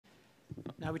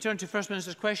Now we turn to First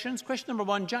Minister's questions. Question number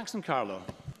 1, Jackson Carlo.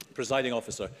 Presiding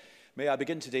Officer, may I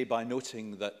begin today by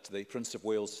noting that the Prince of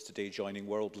Wales is today joining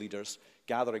world leaders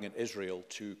gathering in Israel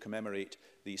to commemorate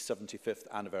the 75th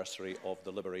anniversary of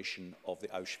the liberation of the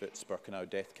Auschwitz-Birkenau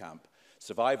death camp,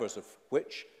 survivors of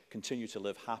which continue to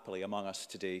live happily among us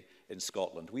today in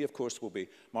Scotland. We, of course, will be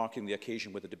marking the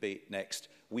occasion with a debate next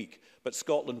week, but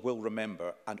Scotland will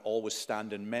remember and always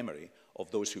stand in memory of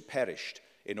those who perished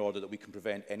in order that we can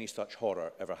prevent any such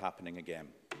horror ever happening again.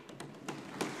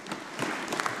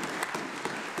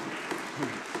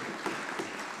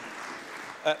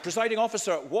 Presiding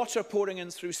Officer, water pouring in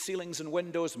through ceilings and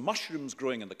windows, mushrooms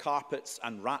growing in the carpets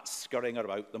and rats scurrying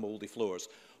about the mouldy floors.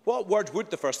 What word would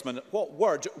the First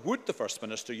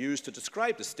Minister use to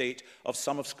describe the state of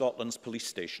some of Scotland's police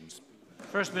stations?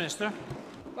 First Minister.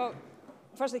 Well,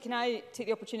 firstly, can I take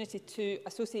the opportunity to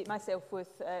associate myself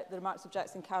with the remarks of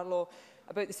Jackson Carlo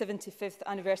about the 75th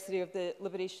anniversary of the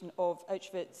liberation of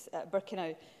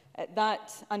Auschwitz-Birkenau.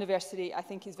 That anniversary, I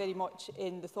think, is very much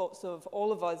in the thoughts of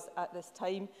all of us at this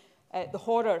time. The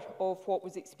horror of what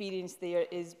was experienced there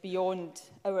is beyond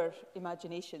our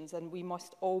imaginations, and we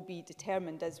must all be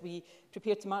determined as we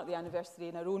prepare to mark the anniversary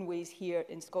in our own ways here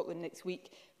in Scotland next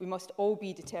week. We must all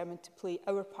be determined to play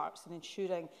our parts in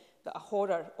ensuring that a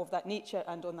horror of that nature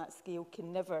and on that scale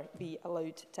can never be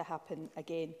allowed to happen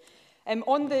again.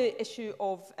 On the issue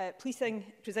of policing,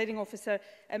 Presiding Officer,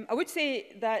 I would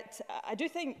say that I do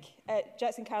think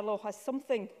Jackson Carlo has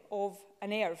something of a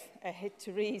nerve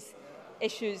to raise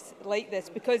issues like this,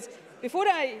 because before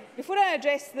I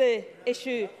address the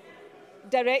issue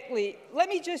directly, let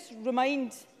me just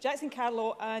remind Jackson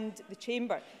Carlo and the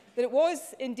Chamber that it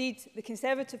was indeed the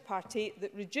Conservative Party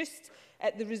that reduced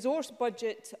the resource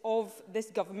budget of this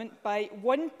government by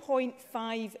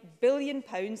 £1.5 billion.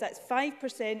 That's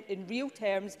 5% in real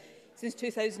terms since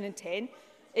 2010.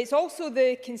 It's also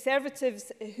the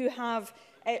Conservatives who have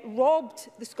robbed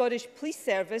the Scottish Police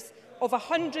Service of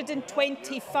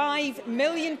 £125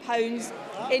 million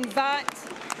in VAT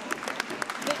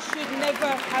that should never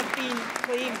have been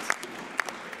claimed.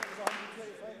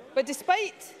 But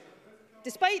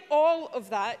despite all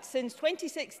of that, since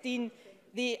 2016,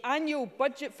 the annual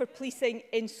budget for policing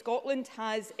in Scotland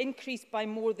has increased by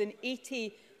more than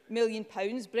 £80 million,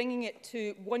 bringing it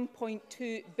to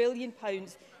 £1.2 billion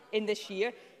in this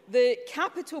year. The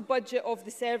capital budget of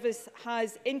the service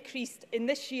has increased in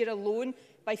this year alone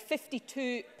by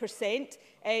 52%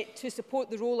 to support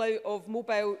the rollout of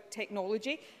mobile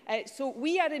technology. So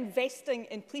we are investing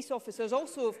in police officers,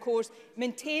 also, of course,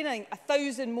 maintaining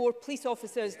 1,000 more police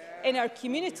officers in our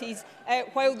communities,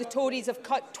 while the Tories have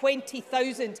cut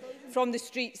 20,000 from the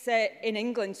streets in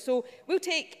England. So we'll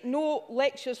take no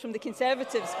lectures from the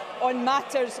Conservatives on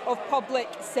matters of public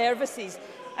services.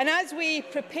 And as we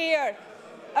prepare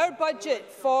our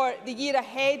budget for the year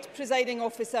ahead, Presiding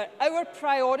Officer, our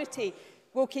priority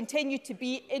will continue to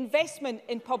be investment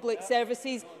in public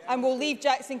services, and will leave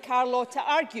Jackson Carlo to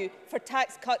argue for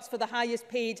tax cuts for the highest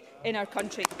paid in our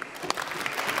country.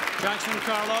 Jackson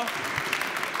Carlo.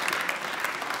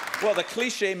 Well, the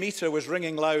cliché meter was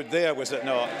ringing loud there, was it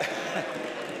not?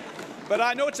 But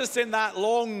I noticed in that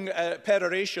long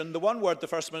peroration, the one word the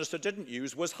First Minister didn't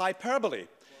use was hyperbole.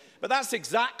 But that's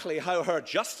exactly how her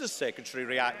Justice Secretary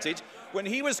reacted when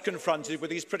he was confronted with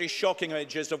these pretty shocking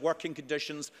images of working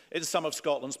conditions in some of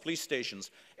Scotland's police stations.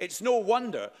 It's no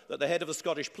wonder that the head of the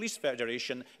Scottish Police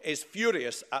Federation is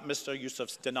furious at Mr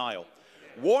Yousaf's denial.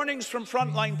 Warnings from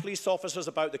frontline police officers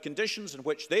about the conditions in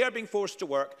which they are being forced to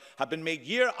work have been made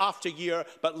year after year,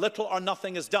 but little or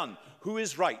nothing is done. Who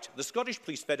is right, the Scottish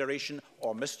Police Federation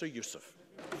or Mr Yousaf?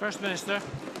 First Minister.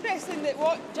 Interesting that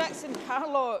what Jackson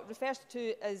Carlo refers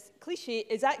to as cliché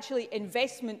is actually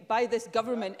investment by this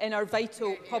government in our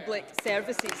vital public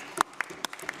services.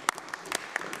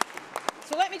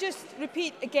 So let me just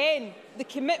repeat again the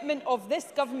commitment of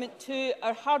this government to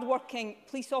our hard-working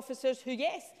police officers who,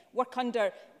 yes, work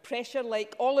under pressure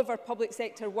like all of our public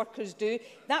sector workers do.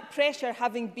 That pressure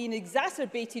having been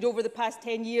exacerbated over the past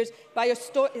 10 years by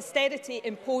austerity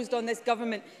imposed on this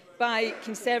government by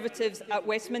Conservatives at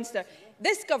Westminster.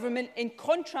 This government, in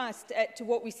contrast to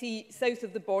what we see south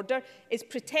of the border, is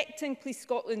protecting Police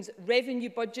Scotland's revenue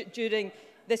budget during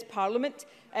this Parliament.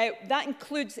 That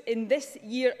includes, in this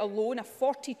year alone, a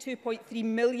 £42.3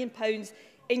 million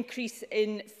increase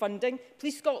in funding.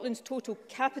 Police Scotland's total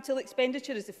capital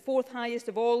expenditure is the 4th highest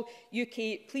of all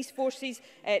UK police forces.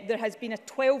 There has been a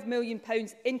 £12 million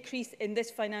increase in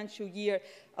this financial year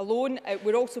alone.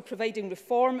 We're also providing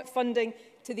reform funding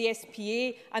to the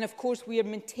SPA, and of course we are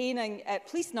maintaining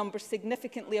police numbers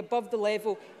significantly above the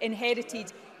level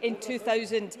inherited in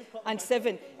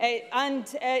 2007.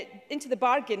 Into the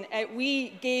bargain, we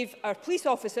gave our police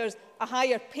officers a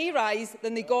higher pay rise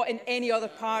than they got in any other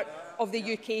part of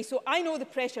the UK. So I know the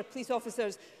pressure police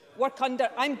officers work under.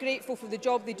 I'm grateful for the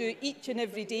job they do each and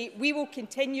every day. We will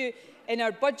continue in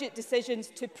our budget decisions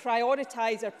to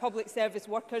prioritise our public service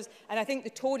workers, and I think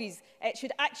the Tories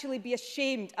should actually be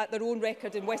ashamed at their own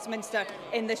record in Westminster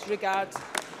in this regard.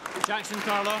 Jackson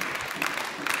Carlo.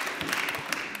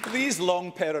 These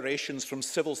long perorations from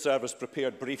civil service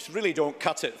prepared briefs really don't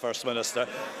cut it, First Minister.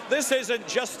 This isn't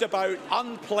just about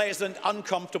unpleasant,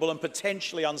 uncomfortable and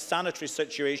potentially unsanitary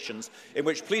situations in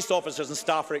which police officers and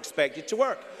staff are expected to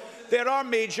work. There are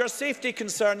major safety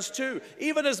concerns too.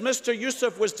 Even as Mr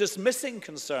Youssef was dismissing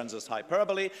concerns as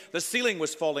hyperbole, the ceiling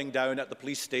was falling down at the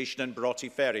police station in Broughty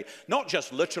Ferry, not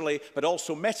just literally but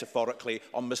also metaphorically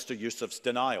on Mr Youssef's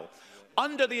denial.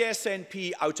 Under the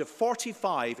SNP, out of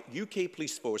 45 UK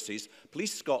police forces,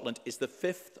 Police Scotland is the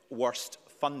 5th worst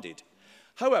funded.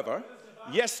 However,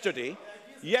 yesterday,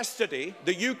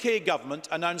 the UK Government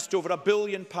announced over £1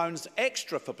 billion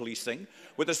extra for policing,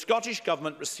 with the Scottish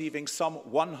Government receiving some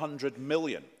 £100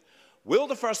 million. Will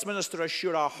the First Minister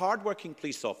assure our hard-working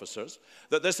police officers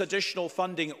that this additional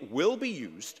funding will be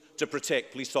used to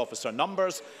protect police officer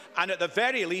numbers and, at the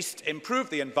very least, improve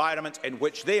the environment in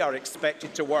which they are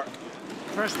expected to work?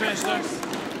 First Minister.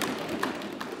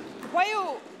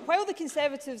 While the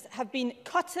Conservatives have been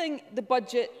cutting the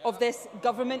budget of this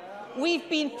government, we've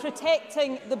been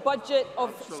protecting the budget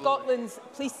of Scotland's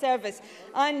police service.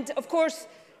 And, of course,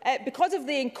 because of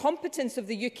the incompetence of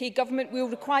the UK Government, we will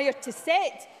require to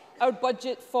set our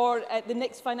budget for the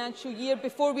next financial year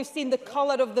before we've seen the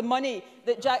colour of the money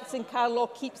that Jackson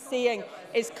Carlaw keeps saying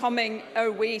is coming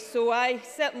our way. So I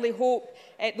certainly hope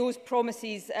those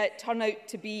promises turn out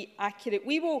to be accurate.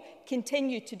 We will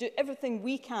continue to do everything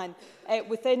we can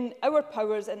within our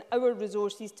powers and our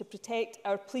resources to protect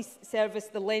our police service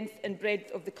the length and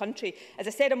breadth of the country. As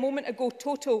I said a moment ago,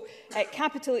 total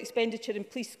capital expenditure in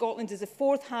Police Scotland is the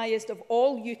 4th highest of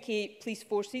all UK police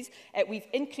forces. We've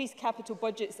increased capital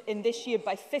budgets in this year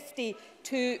by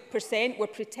 52%. We're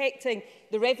protecting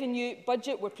the revenue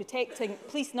budget, we're protecting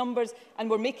police numbers, and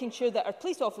we're making sure that our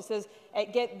police officers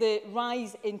get the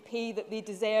rise in pay that they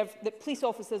deserve, that police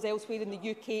officers elsewhere in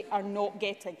the UK are not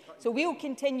getting. So we will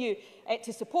continue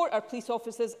to support our police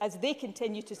officers as they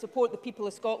continue to support the people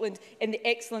of Scotland in the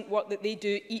excellent work that they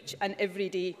do each and every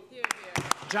day.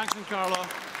 Jackson Carlaw.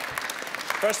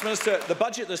 First Minister, the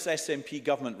budget this SNP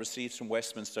government receives from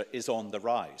Westminster is on the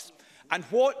rise. And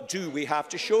what do we have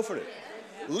to show for it?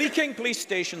 Leaking police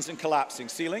stations and collapsing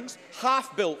ceilings,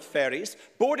 half-built ferries,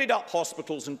 boarded-up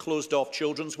hospitals and closed-off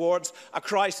children's wards, a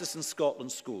crisis in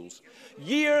Scotland's schools.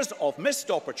 Years of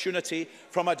missed opportunity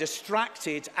from a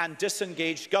distracted and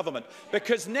disengaged government,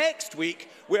 because next week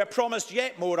we are promised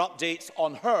yet more updates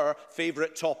on her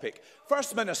favourite topic.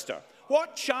 First Minister,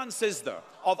 what chance is there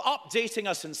of updating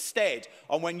us instead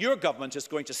on when your government is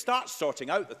going to start sorting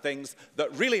out the things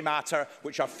that really matter,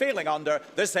 which are failing under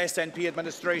this SNP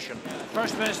administration?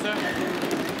 First Minister.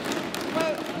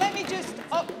 Well, let me just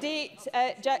update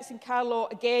Jackson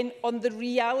Carlaw again on the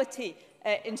reality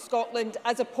in Scotland,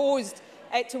 as opposed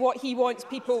to what he wants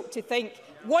people to think.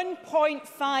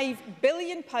 £1.5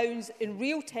 billion in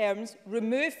real terms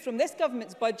removed from this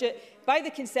government's budget by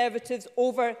the Conservatives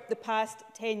over the past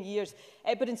 10 years.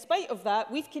 But in spite of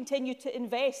that, we've continued to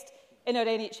invest in our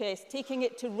NHS, taking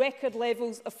it to record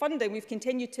levels of funding. We've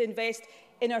continued to invest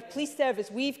in our police service.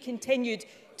 We've continued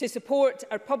to support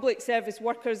our public service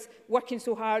workers working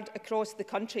so hard across the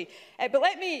country. But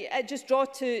let me just draw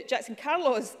to Jackson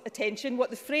Carlaw's attention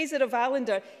what the Fraser of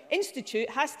Allender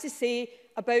Institute has to say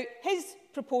about his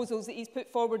proposals that he's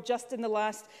put forward just in the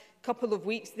last couple of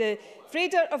weeks. The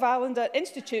Fraser of Allender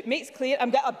Institute makes clear, I'm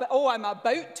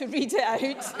about to read it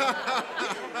out.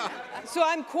 So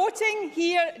I'm quoting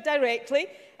here directly.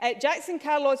 Jackson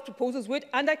Carlaw's proposals would,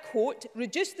 and I quote,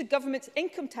 reduce the government's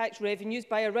income tax revenues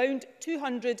by around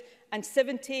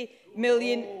 £270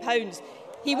 million.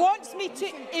 He wants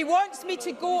me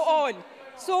to go on,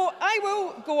 so I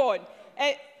will go on.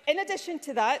 In addition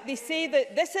to that, they say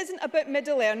that this isn't about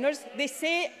middle earners. They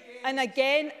say, and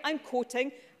again I'm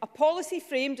quoting, a policy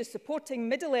framed as supporting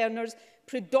middle earners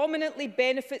predominantly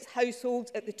benefits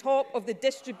households at the top of the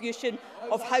distribution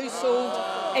of household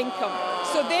income.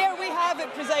 So there we have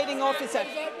it, Presiding Officer.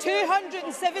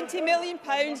 £270 million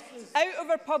out of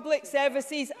our public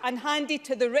services and handed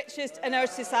to the richest in our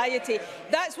society.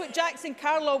 That's what Jackson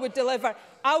Carlaw would deliver.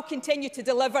 I'll continue to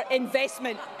deliver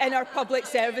investment in our public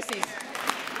services.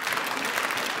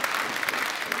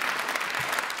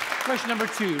 Question number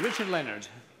 2, Richard Leonard.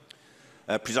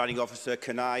 Presiding Officer,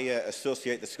 can I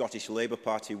associate the Scottish Labour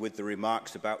Party with the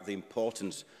remarks about the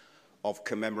importance of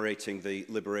commemorating the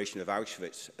liberation of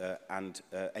Auschwitz and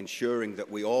ensuring that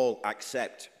we all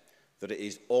accept that it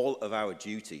is all of our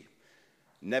duty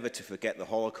never to forget the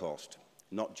Holocaust,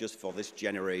 not just for this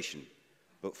generation,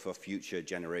 but for future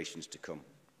generations to come.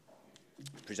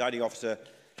 Presiding Officer,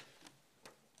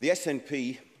 the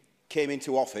SNP came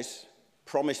into office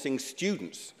promising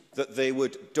students that they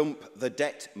would dump the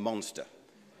debt monster.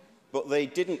 But they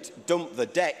didn't dump the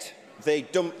debt, they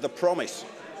dumped the promise.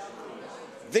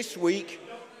 This week,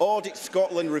 Audit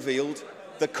Scotland revealed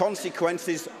the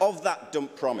consequences of that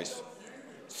dump promise.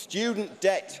 Student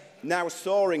debt now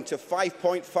soaring to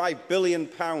 £5.5 billion,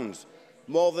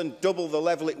 more than double the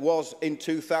level it was in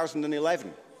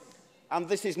 2011. And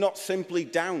this is not simply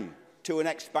down to an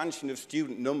expansion of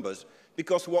student numbers,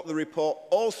 because what the report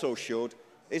also showed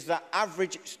is that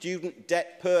average student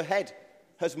debt per head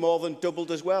has more than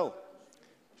doubled as well.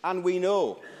 And we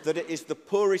know that it is the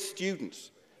poorest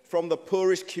students from the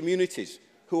poorest communities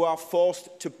who are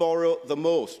forced to borrow the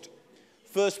most.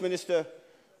 First Minister,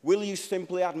 will you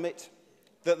simply admit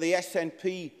that the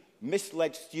SNP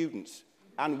misled students,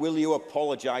 and will you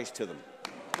apologise to them?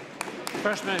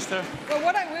 First Minister. Well,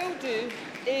 what I will do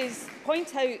is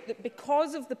point out that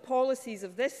because of the policies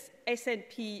of this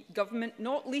SNP government,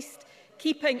 not least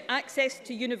keeping access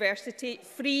to university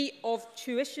free of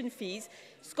tuition fees,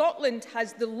 Scotland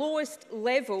has the lowest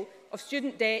level of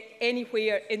student debt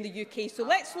anywhere in the UK. So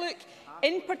let's look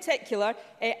in particular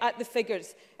at the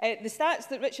figures. The stats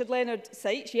that Richard Leonard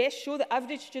cites, yes, show that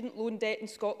average student loan debt in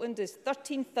Scotland is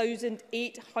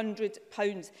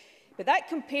 £13,800. But that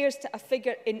compares to a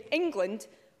figure in England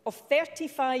of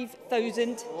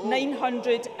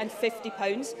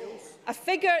 £35,950, a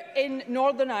figure in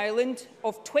Northern Ireland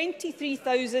of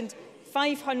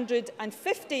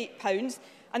 £23,550,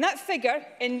 and that figure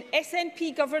in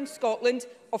SNP-governed Scotland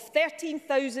of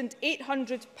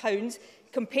 £13,800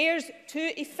 compares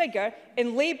to a figure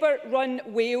in Labour-run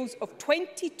Wales of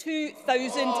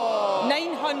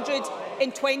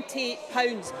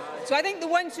 £22,920. So I think the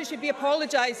ones who should be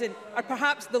apologising are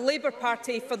perhaps the Labour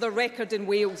Party for their record in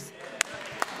Wales.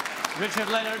 Richard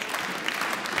Leonard.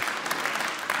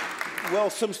 Well,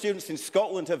 some students in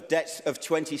Scotland have debts of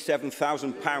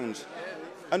 £27,000.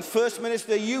 And First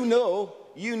Minister, you know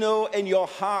in your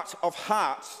heart of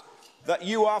hearts that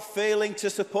you are failing to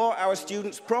support our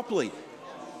students properly.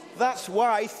 That's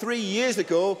why 3 years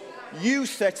ago you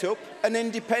set up an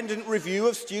independent review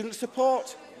of student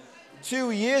support.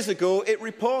 2 years ago it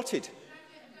reported.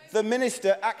 The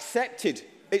Minister accepted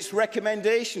its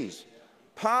recommendations.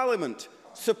 Parliament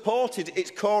supported its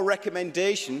core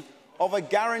recommendation of a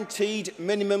guaranteed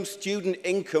minimum student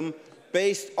income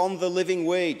based on the living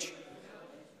wage.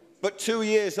 But 2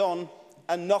 years on,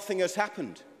 and nothing has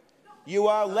happened. You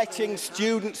are letting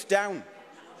students down.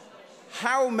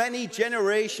 How many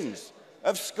generations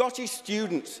of Scottish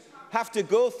students have to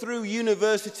go through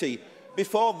university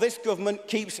before this government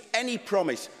keeps any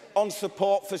promise on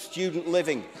support for student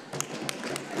living?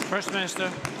 First Minister.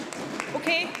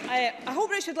 OK, I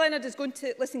hope Richard Leonard is going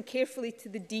to listen carefully to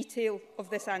the detail of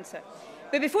this answer.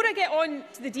 But before I get on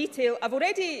to the detail, I've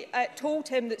already told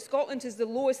him that Scotland has the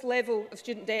lowest level of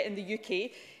student debt in the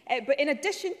UK. But in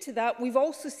addition to that, we've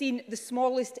also seen the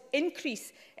smallest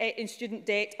increase in student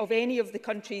debt of any of the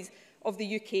countries of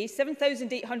the UK.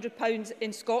 £7,800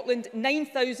 in Scotland,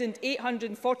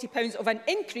 £9,840 of an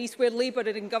increase where Labour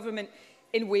are in government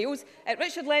in Wales.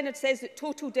 Richard Leonard says that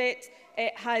total debt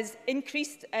has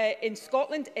increased in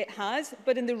Scotland. It has,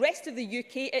 but in the rest of the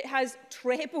UK it has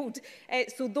trebled.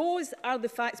 So those are the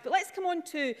facts. But let's come on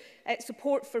to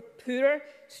support for poorer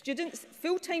students.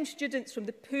 Full-time students from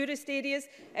the poorest areas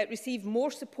receive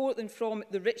more support than from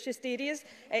the richest areas.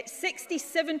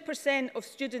 67% of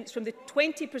students from the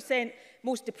 20%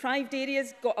 most deprived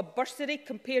areas got a bursary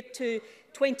compared to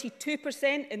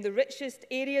 22% in the richest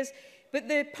areas. But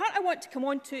the part I want to come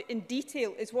on to in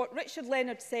detail is what Richard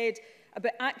Leonard said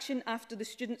about action after the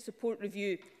Student Support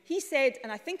Review. He said,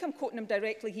 and I think I'm quoting him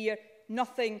directly here,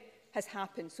 nothing has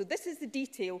happened. So this is the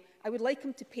detail I would like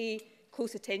him to pay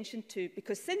close attention to,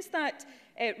 because since that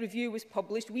review was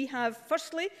published, we have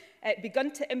firstly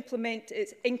begun to implement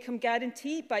its income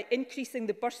guarantee by increasing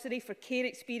the bursary for care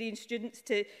experienced students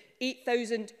to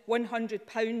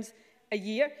 £8,100 a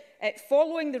year.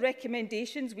 Following the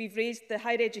recommendations, we've raised the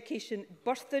higher education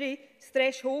bursary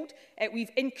threshold.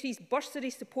 We've increased bursary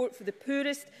support for the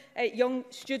poorest young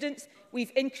students.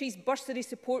 We've increased bursary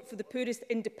support for the poorest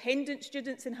independent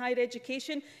students in higher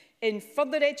education. In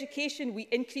further education, we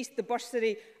increased the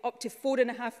bursary up to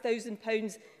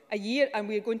 £4,500 a year, and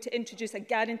we are going to introduce a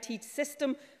guaranteed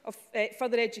system of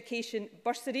further education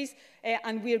bursaries,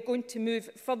 and we are going to move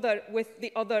further with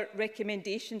the other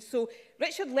recommendations. So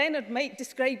Richard Leonard might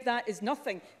describe that as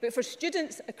nothing, but for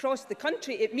students across the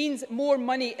country it means more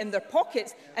money in their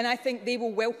pockets, and I think they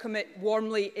will welcome it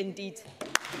warmly indeed.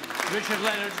 Richard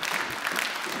Leonard.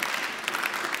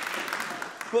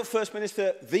 But, First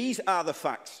Minister, these are the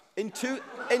facts. In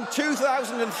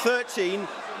 2013,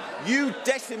 you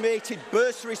decimated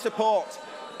bursary support.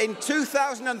 In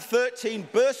 2013,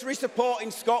 bursary support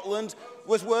in Scotland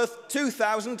was worth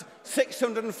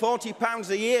 £2,640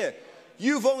 a year.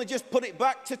 You've only just put it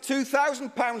back to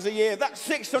 £2,000 a year. That's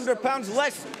 £600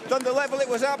 less than the level it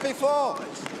was at before.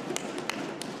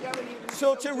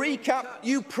 So, to recap,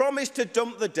 you promised to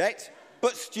dump the debt,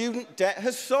 but student debt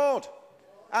has soared.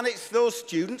 And it's those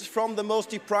students from the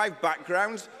most deprived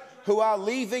backgrounds who are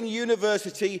leaving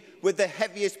university with the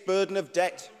heaviest burden of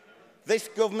debt. This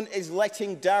government is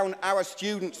letting down our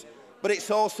students, but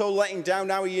it's also letting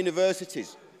down our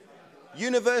universities.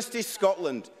 Universities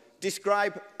Scotland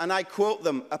describe, and I quote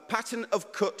them, a pattern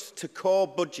of cuts to core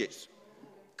budgets.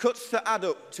 Cuts that add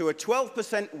up to a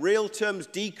 12% real terms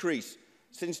decrease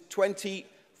since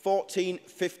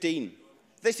 2014-15.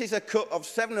 This is a cut of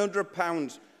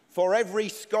 £700 for every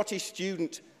Scottish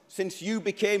student since you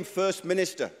became First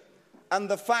Minister. And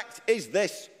the fact is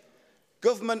this: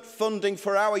 government funding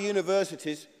for our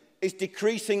universities is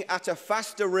decreasing at a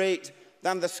faster rate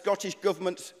than the Scottish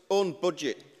Government's own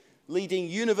budget, leading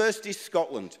Universities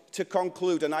Scotland to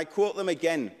conclude, and I quote them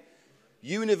again,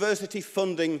 university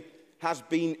funding has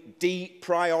been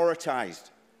deprioritised.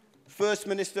 First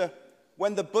Minister,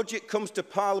 when the budget comes to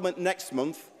Parliament next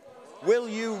month, will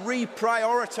you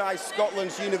reprioritise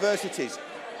Scotland's universities?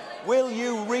 Will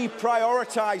you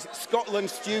reprioritise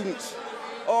Scotland's students?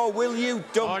 Or will you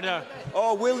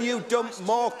dump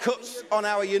more cuts on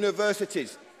our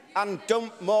universities and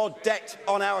dump more debt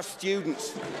on our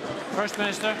students? First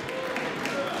Minister.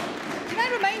 Can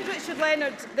I remind Richard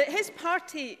Leonard that his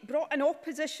party brought an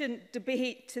opposition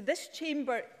debate to this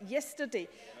chamber yesterday,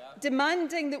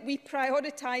 demanding that we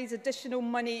prioritise additional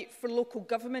money for local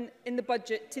government in the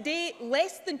budget. Today,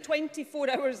 less than 24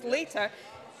 hours later,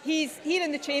 he's here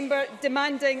in the chamber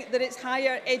demanding that it's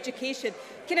higher education.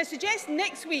 Can I suggest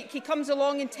next week he comes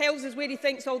along and tells us where he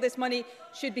thinks all this money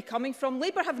should be coming from?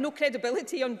 Labour have no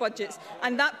credibility on budgets,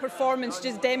 and that performance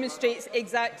just demonstrates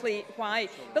exactly why.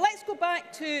 But let's go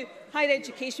back to higher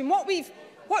education. What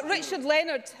Richard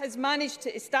Leonard has managed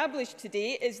to establish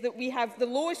today is that we have the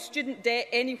lowest student debt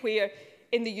anywhere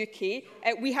in the UK.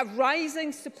 We have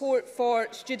rising support for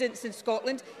students in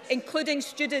Scotland, including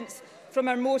students from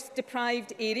our most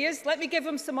deprived areas. Let me give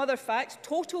them some other facts.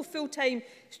 Total full-time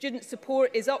student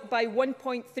support is up by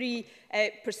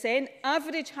 1.3%.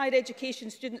 Average higher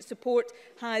education student support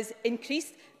has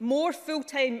increased. More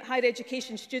full-time higher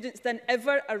education students than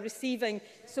ever are receiving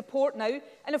support now.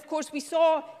 And of course, we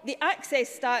saw the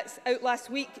access stats out last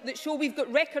week that show we've got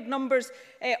record numbers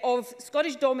of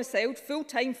Scottish domiciled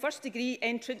full-time first-degree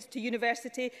entrants to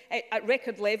university at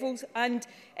record levels, and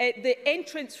the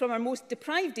entrants from our most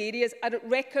deprived areas are at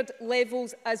record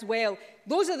levels as well.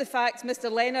 Those are the facts,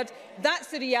 Mr Leonard. That's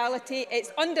the reality.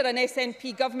 It's under an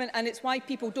SNP government, and it's why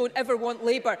people don't ever want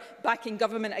Labour back in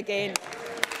government again.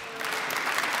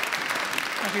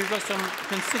 Thank you. We've got some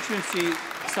constituency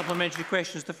supplementary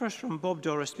questions. The first from Bob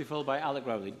Doris, to be followed by Alec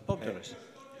Rowley. Bob Doris.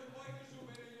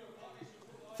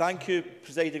 Thank you,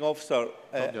 Presiding Officer.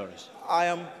 Bob Doris. I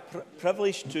am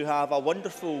privileged to have a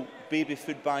wonderful baby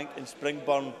food bank in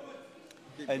Springburn.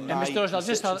 Mr Doris, I'll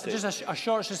just have a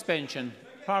short suspension.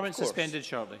 Parliament suspended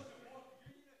shortly.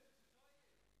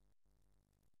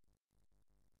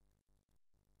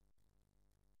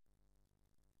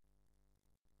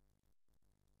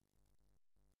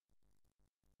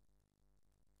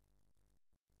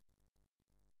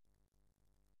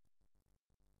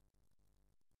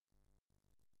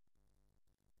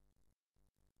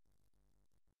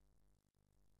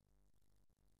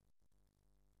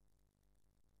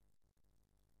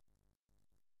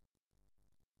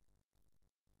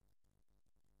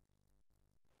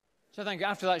 So thank you.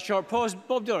 After that short pause,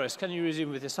 Bob Doris, can you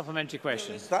resume with the supplementary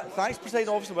question? Thanks, Presiding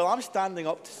Officer. Well, I'm standing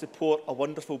up to support a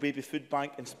wonderful baby food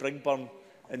bank in Springburn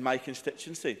in my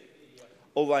constituency.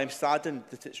 Although I'm saddened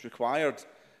that it's required.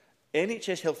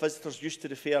 NHS health visitors used to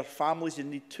refer families in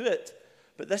need to it,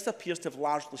 but this appears to have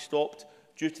largely stopped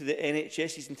due to the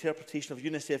NHS's interpretation of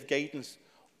UNICEF guidance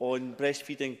on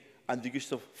breastfeeding and the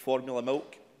use of formula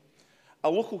milk. A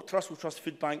local Trussell Trust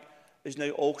food bank is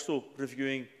now also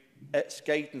reviewing its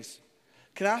guidance.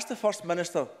 Can I ask the First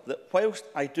Minister that whilst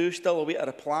I do still await a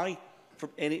reply from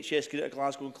NHS Greater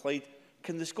Glasgow and Clyde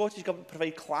Can the Scottish Government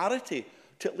provide clarity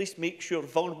to at least make sure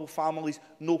vulnerable families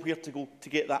know where to go to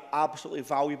get that absolutely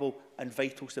valuable and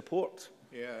vital support?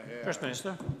 First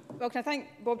Minister. Well, can I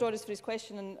thank Bob Doris for his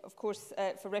question and, of course,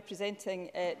 for representing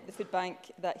the food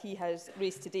bank that he has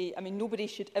raised today. I mean, nobody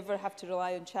should ever have to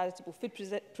rely on charitable food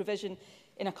provision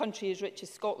in a country as rich as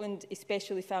Scotland,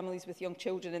 especially families with young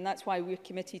children. And that's why we're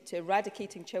committed to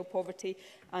eradicating child poverty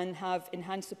and have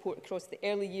enhanced support across the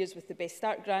early years with the Best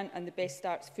Start grant and the Best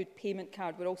Start's food payment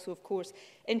card. We're also, of course,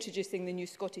 introducing the new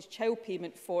Scottish child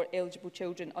payment for eligible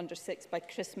children under 6 by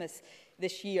Christmas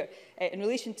this year. In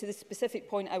relation to the specific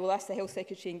point, I will ask the Health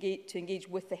Secretary to engage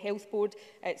with the Health Board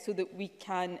so that we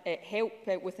can help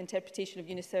with interpretation of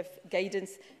UNICEF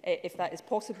guidance if that is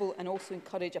possible, and also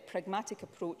encourage a pragmatic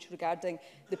approach regarding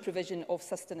the provision of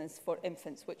sustenance for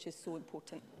infants, which is so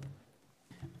important.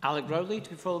 Alec Rowley, to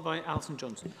be followed by Alison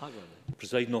Johnson. Alec Rowley.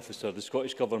 Presiding Officer, the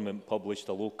Scottish Government published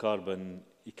a low-carbon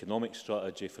economic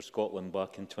strategy for Scotland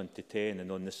back in 2010,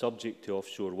 and on the subject to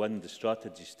offshore wind, the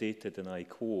strategy stated, and I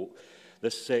quote,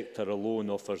 "This sector alone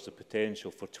offers the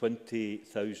potential for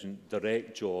 20,000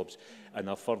 direct jobs and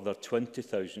a further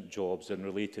 20,000 jobs in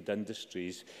related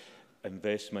industries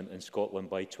investment in Scotland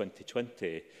by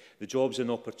 2020. The jobs and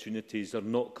opportunities are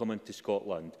not coming to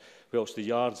Scotland. Whilst the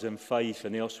yards in Fife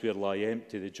and elsewhere lie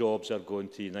empty, the jobs are going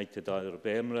to United Arab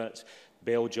Emirates,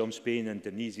 Belgium, Spain,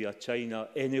 Indonesia, China,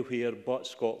 anywhere but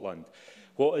Scotland.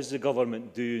 What is the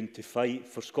government doing to fight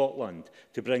for Scotland,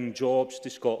 to bring jobs to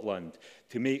Scotland,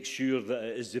 to make sure that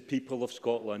it is the people of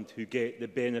Scotland who get the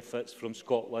benefits from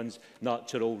Scotland's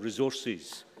natural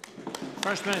resources?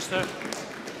 First Minister.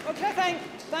 Well, can I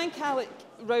thank Alec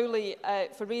Rowley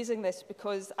for raising this,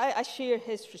 because I share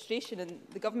his frustration, and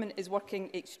the Government is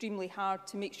working extremely hard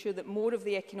to make sure that more of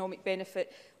the economic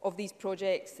benefit of these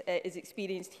projects is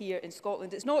experienced here in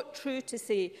Scotland. It's not true to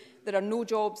say there are no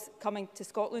jobs coming to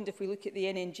Scotland. If we look at the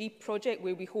NNG project,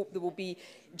 where we hope there will be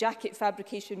jacket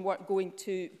fabrication work going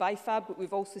to Bifab, but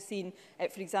we've also seen,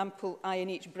 for example,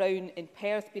 INH Brown in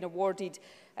Perth being awarded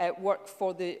work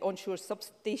for the onshore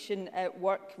substation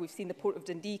work. We've seen the Port of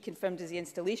Dundee confirmed as the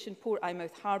installation port,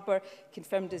 Eyemouth Harbour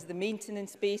confirmed as the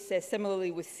maintenance base.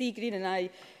 Similarly with Seagreen, and I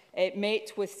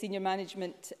met with senior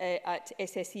management at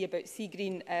SSE about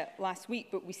Seagreen last week,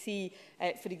 but we see,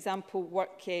 for example,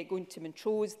 work going to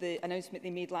Montrose. The announcement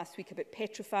they made last week about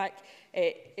Petrofac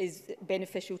is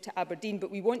beneficial to Aberdeen,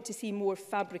 but we want to see more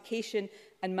fabrication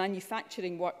and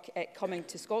manufacturing work coming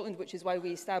to Scotland, which is why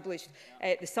we established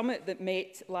the summit that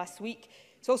met last week.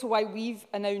 It's also why we've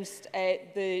announced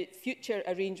the future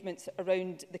arrangements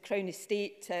around the Crown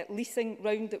Estate leasing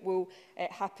round that will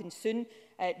happen soon.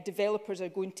 Developers are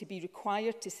going to be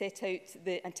required to set out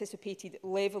the anticipated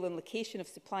level and location of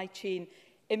supply chain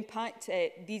impact.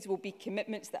 These will be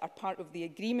commitments that are part of the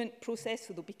agreement process,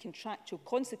 so there will be contractual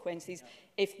consequences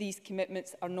if these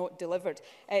commitments are not delivered.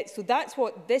 So that's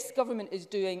what this government is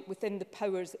doing within the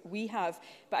powers we have.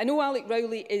 But I know Alec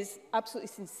Rowley is absolutely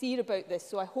sincere about this,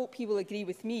 so I hope he will agree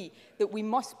with me that we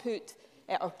must put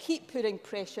or keep putting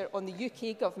pressure on the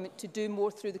UK government to do more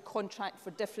through the contract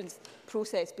for difference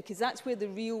process, because that's where the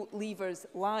real levers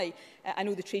lie. I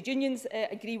know the trade unions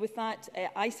agree with that.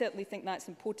 I certainly think that's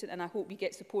important, and I hope we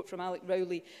get support from Alec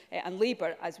Rowley and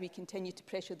Labour as we continue to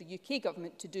pressure the UK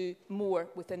government to do more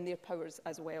within their powers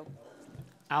as well.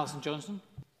 Alison Johnson.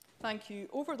 Thank you.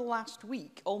 Over the last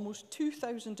week, almost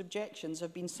 2,000 objections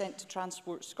have been sent to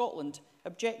Transport Scotland.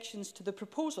 Objections to the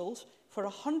proposals for a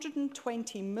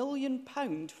 £120 million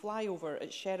flyover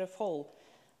at Sheriff Hall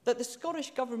that the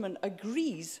Scottish Government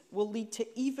agrees will lead to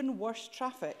even worse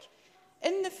traffic.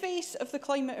 In the face of the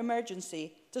climate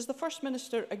emergency, does the First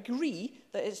Minister agree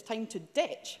that it's time to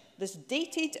ditch this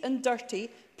dated and dirty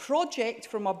project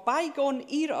from a bygone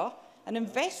era and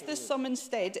invest this sum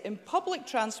instead in public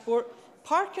transport,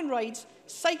 park and rides,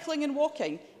 cycling and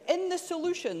walking, in the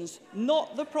solutions,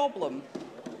 not the problem?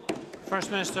 First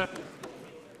Minister.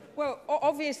 Well,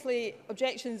 obviously,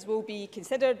 objections will be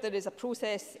considered. There is a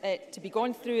process to be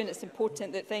gone through, and it's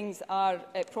important that things are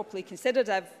properly considered.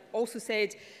 I've also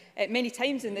said many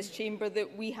times in this chamber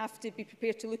that we have to be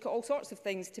prepared to look at all sorts of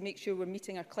things to make sure we're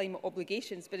meeting our climate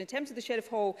obligations. But in terms of the Sheriff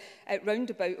Hall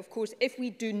roundabout, of course, if we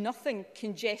do nothing,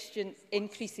 congestion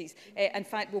increases. In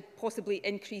fact, will possibly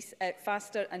increase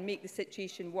faster and make the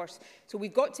situation worse. So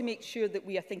we've got to make sure that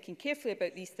we are thinking carefully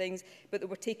about these things, but that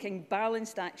we're taking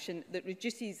balanced action that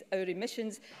reduces our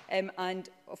emissions and,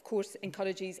 of course,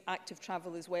 encourages active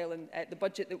travel as well. And the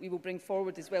budget that we will bring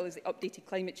forward, as well as the updated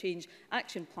climate change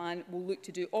action plan, will look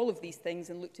to do all of these things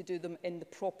and look to do them in the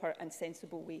proper and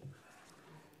sensible way.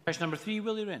 Question number 3,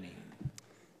 Willie Rennie.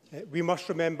 We must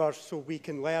remember so we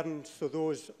can learn, so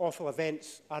those awful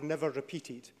events are never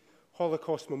repeated.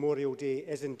 Holocaust Memorial Day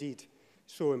is indeed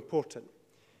so important.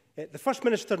 The First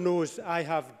Minister knows I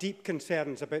have deep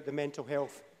concerns about the mental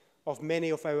health of many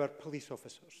of our police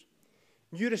officers.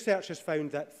 New research has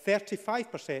found that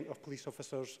 35% of police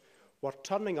officers were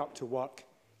turning up to work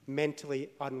mentally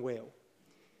unwell.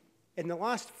 In the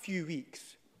last few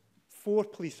weeks, 4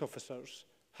 police officers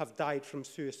have died from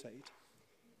suicide.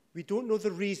 We don't know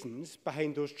the reasons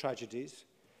behind those tragedies,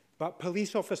 but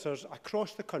police officers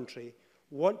across the country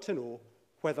want to know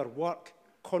whether work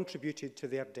contributed to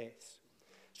their deaths.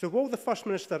 So will the First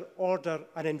Minister order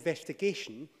an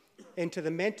investigation into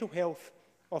the mental health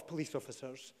of police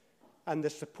officers and the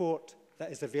support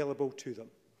that is available to them?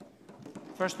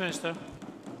 First Minister.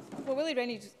 Well, Willie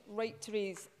Rennie's right to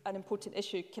raise an important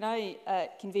issue. Can I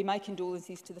convey my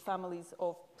condolences to the families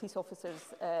of police officers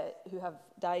who have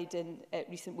died in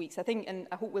recent weeks? I think, and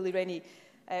I hope Willie Rennie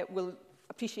will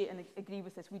appreciate and agree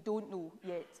with this, we don't know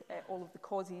yet all of the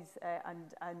causes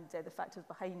and the factors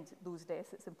behind those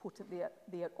deaths. It's important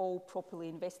they are all properly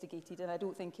investigated, and I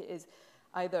don't think it is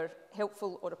either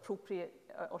helpful or appropriate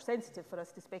or sensitive for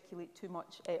us to speculate too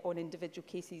much on individual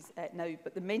cases now.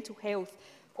 But the mental health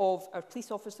of our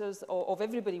police officers, of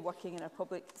everybody working in our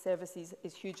public services,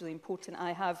 is hugely important.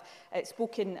 I have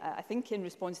spoken, I think, in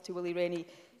response to Willie Rennie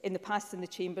in the past in the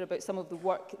Chamber about some of the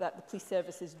work that the police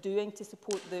service is doing to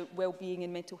support the well-being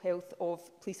and mental health of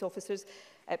police officers.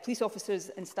 Police officers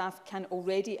and staff can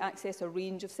already access a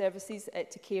range of services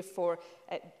to care for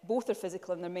both their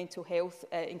physical and their mental health,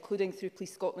 including through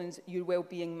Police Scotland's Your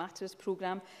Wellbeing Matters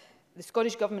programme. The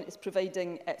Scottish Government is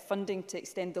providing funding to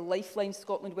extend the Lifeline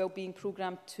Scotland Wellbeing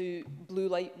Programme to blue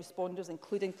light responders,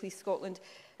 including Police Scotland.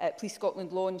 Police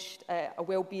Scotland launched a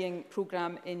wellbeing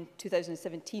programme in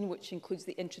 2017, which includes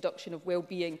the introduction of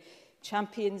wellbeing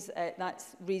champions.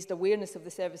 That's raised awareness of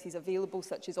the services available,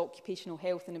 such as occupational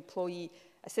health and employee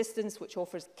assistance, which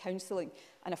offers counselling,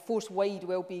 and a force-wide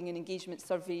wellbeing and engagement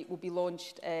survey will be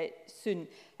launched soon.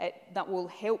 That will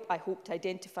help, I hope, to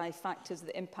identify factors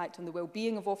that impact on the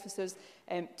wellbeing of officers,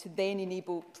 to then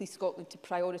enable Police Scotland to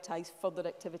prioritise further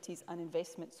activities and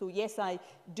investment. So yes, I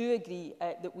do agree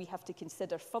that we have to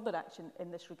consider further action in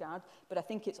this regard, but I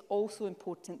think it's also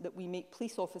important that we make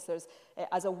police officers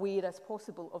as aware as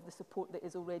possible of the support that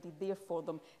is already there for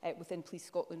them within Police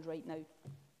Scotland right now.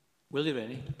 Willie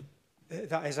Rennie.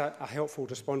 That is a helpful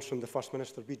response from the First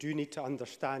Minister. We do need to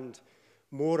understand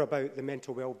more about the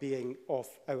mental well-being of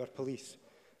our police.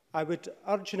 I would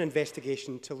urge an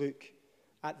investigation to look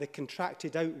at the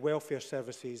contracted out welfare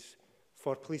services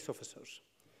for police officers.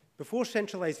 Before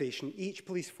centralisation, each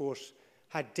police force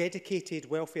had dedicated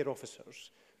welfare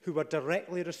officers who were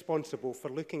directly responsible for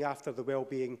looking after the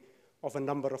well-being of a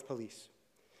number of police.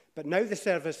 But now the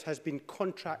service has been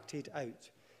contracted out,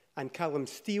 and Callum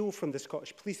Steele from the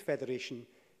Scottish Police Federation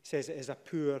says it is a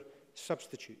poor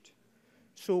substitute.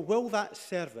 So will that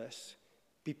service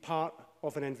be part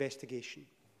of an investigation?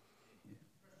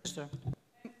 Minister.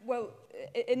 Well,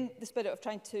 in the spirit of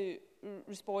trying to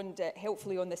respond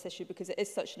helpfully on this issue, because it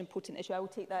is such an important issue, I will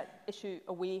take that issue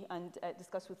away and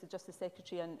discuss with the Justice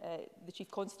Secretary and the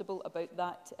Chief Constable about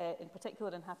that in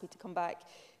particular, and happy to come back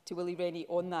to Willie Rennie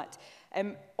on that.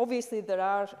 Obviously, there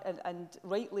are, and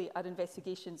rightly, are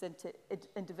investigations into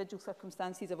individual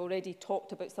circumstances. I've already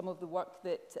talked about some of the work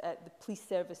that the police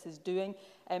service is doing.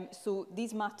 So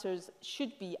these matters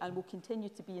should be and will continue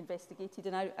to be investigated,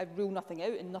 and I rule nothing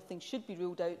out, and nothing should be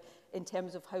ruled out in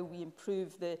terms of how we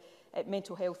improve the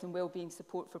mental health and wellbeing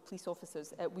support for police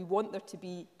officers. We want there to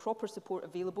be proper support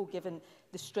available given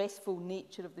the stressful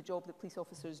nature of the job that police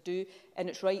officers do, and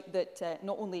it's right that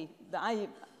not only that I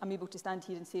am able to stand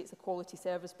here and say it's a quality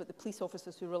service, but the police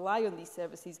officers who rely on these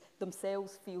services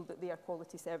themselves feel that they are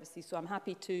quality services. So I'm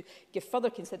happy to give further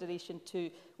consideration to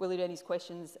Willie Rennie's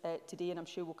questions today, and I'm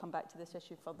sure we'll come back to this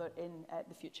issue further in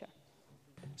the future.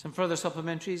 Some further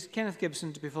supplementaries. Kenneth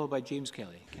Gibson to be followed by James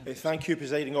Kelly. Thank you,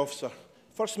 Presiding Officer.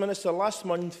 First Minister, last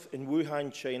month in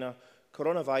Wuhan, China,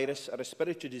 coronavirus, a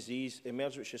respiratory disease,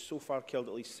 emerged which has so far killed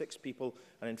at least 6 people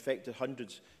and infected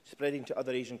hundreds, spreading to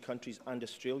other Asian countries and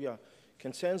Australia.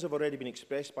 Concerns have already been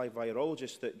expressed by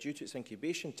virologists that due to its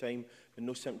incubation time, when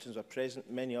no symptoms are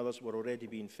present, many others will already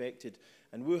be infected.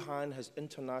 And Wuhan has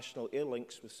international air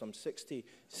links with some 60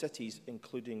 cities,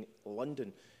 including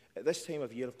London. At this time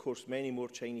of year, of course, many more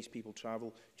Chinese people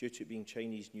travel due to it being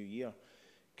Chinese New Year.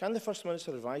 Can the First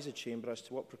Minister advise the Chamber as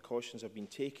to what precautions have been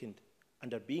taken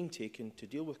and are being taken to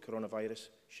deal with coronavirus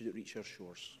should it reach our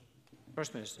shores?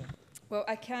 First Minister. Well,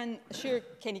 I can assure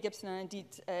Kenny Gibson and indeed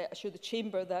assure the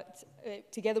Chamber that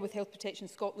together with Health Protection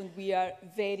Scotland we are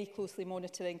very closely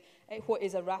monitoring what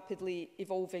is a rapidly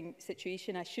evolving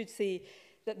situation. I should say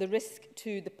that the risk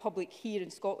to the public here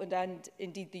in Scotland and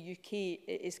indeed the UK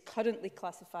is currently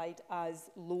classified as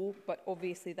low, but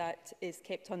obviously that is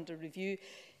kept under review.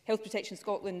 Health Protection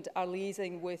Scotland are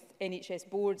liaising with NHS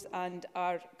boards and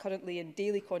are currently in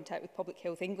daily contact with Public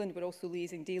Health England. We're also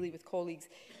liaising daily with colleagues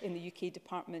in the UK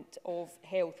Department of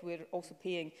Health. We're also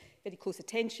paying very close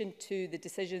attention to the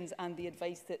decisions and the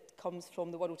advice that comes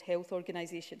from the World Health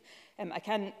Organization. I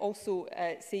can also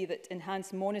say that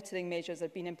enhanced monitoring measures are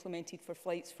being implemented for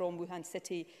flights from Wuhan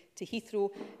City to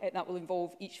Heathrow. That will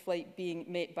involve each flight being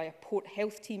met by a port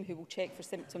health team who will check for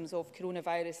symptoms of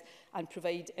coronavirus and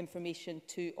provide information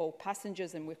to all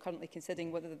passengers. And we're currently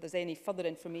considering whether there's any further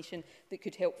information that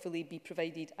could helpfully be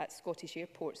provided at Scottish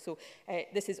airports. So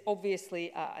this is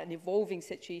obviously an evolving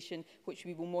situation which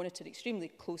we will monitor extremely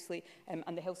closely,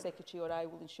 and the Health Secretary or I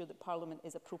will ensure that Parliament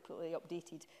is appropriately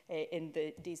updated in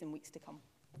the days and weeks to come.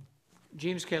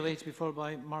 James Kelly, to be followed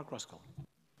by Mark Ruskell.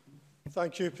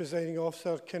 Thank you, Presiding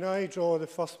Officer. Can I draw the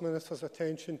First Minister's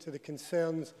attention to the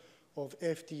concerns of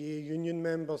FDA union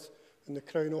members in the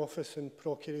Crown Office and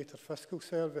Procurator Fiscal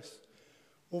Service?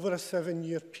 Over a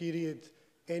 7-year period,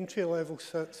 entry-level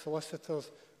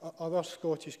solicitors at other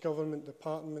Scottish Government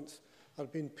departments are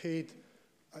being paid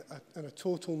in a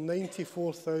total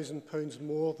 £94,000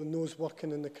 more than those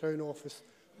working in the Crown Office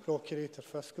Procurator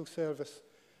Fiscal Service.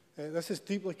 This is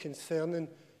deeply concerning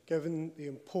given the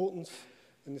importance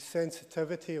and the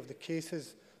sensitivity of the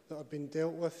cases that are being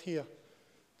dealt with here.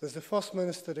 Does the First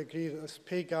Minister agree that this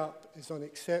pay gap is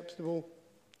unacceptable,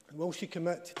 and will she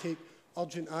commit to take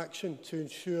urgent action to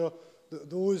ensure that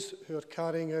those who are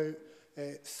carrying out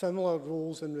similar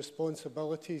roles and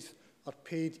responsibilities are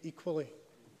paid equally?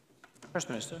 First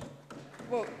Minister.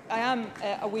 Well, I am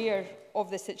aware of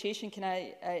this situation. Can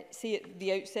I say at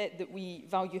the outset that we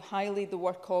value highly the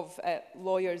work of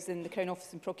lawyers in the Crown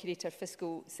Office and Procurator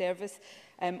Fiscal Service.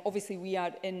 Obviously, we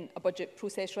are in a budget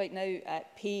process right now.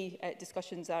 Pay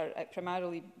discussions are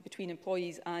primarily between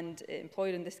employees and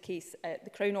employer, in this case, the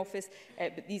Crown Office.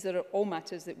 But these are all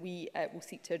matters that we will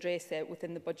seek to address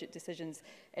within the budget decisions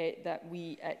that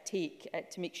we take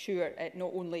to make sure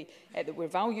not only that we're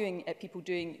valuing people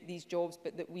doing these jobs,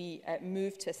 but that we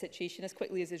move to a situation as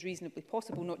quickly as is reasonably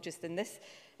possible, not just in this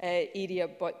area,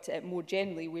 but more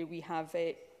generally where we have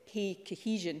pay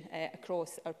cohesion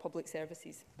across our public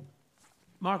services.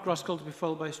 Mark Ruskell, to be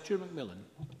followed by Stuart McMillan.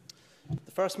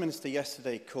 The First Minister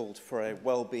yesterday called for a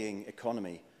well-being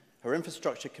economy. Her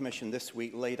Infrastructure Commission this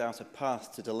week laid out a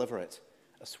path to deliver it,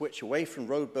 a switch away from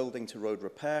road building to road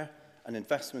repair, an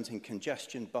investment in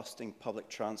congestion-busting public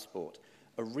transport,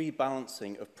 a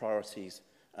rebalancing of priorities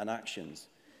and actions.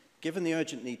 Given the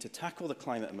urgent need to tackle the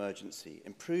climate emergency,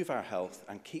 improve our health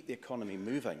and keep the economy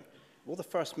moving, will the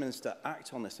First Minister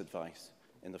act on this advice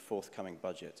in the forthcoming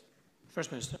budget?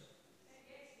 First Minister.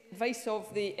 Advice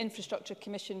of the Infrastructure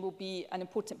Commission will be an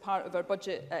important part of our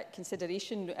budget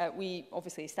consideration. We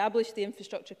obviously established the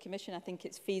Infrastructure Commission. I think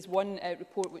its Phase 1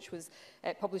 report, which was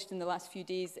published in the last few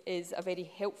days, is a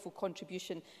very helpful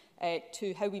contribution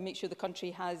to how we make sure the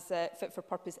country has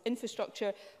fit-for-purpose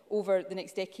infrastructure over the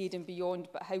next decade and beyond,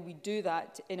 but how we do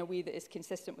that in a way that is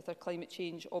consistent with our climate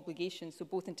change obligations. So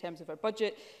both in terms of our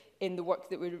budget, in the work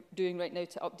that we're doing right now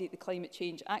to update the Climate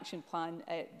Change Action Plan,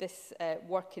 this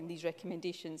work and these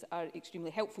recommendations are extremely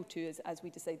helpful to us as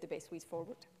we decide the best ways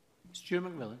forward. Stuart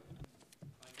McMillan.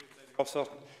 Officer.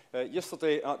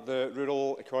 Yesterday at the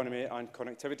Rural Economy and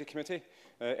Connectivity Committee,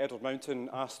 Edward Mountain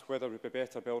asked whether it would be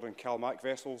better building CalMac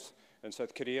vessels in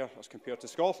South Korea as compared to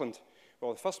Scotland.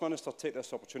 Will the First Minister take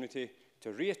this opportunity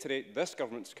to reiterate this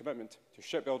Government's commitment to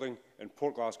shipbuilding in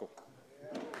Port Glasgow?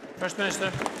 First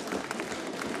Minister.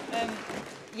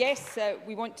 Yes,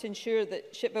 we want to ensure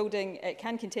that shipbuilding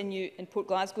can continue in Port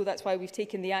Glasgow. That's why we've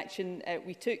taken the action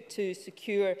we took to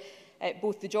secure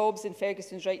both the jobs in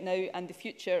Ferguson's right now and the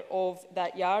future of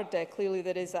that yard. Clearly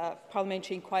there is a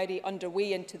parliamentary inquiry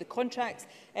underway into the contracts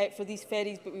for these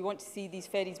ferries, but we want to see these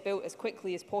ferries built as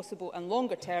quickly as possible, and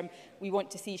longer term we want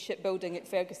to see shipbuilding at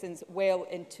Ferguson's well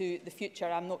into the future.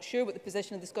 I'm not sure what the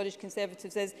position of the Scottish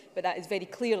Conservatives is, but that is very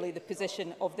clearly the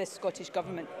position of this Scottish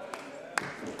Government.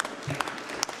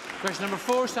 Question number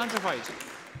 4, Sandra White.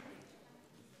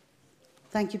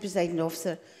 Thank you, Presiding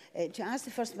Officer. To ask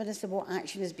the First Minister what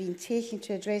action is being taken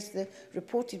to address the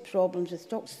reported problems with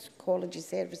toxicology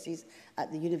services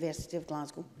at the University of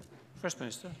Glasgow. First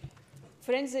Minister.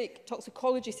 Forensic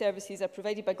toxicology services are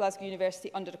provided by Glasgow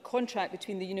University under a contract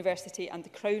between the University and the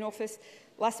Crown Office.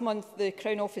 Last month, the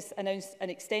Crown Office announced an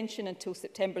extension until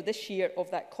September this year of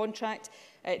that contract.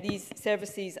 These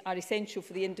services are essential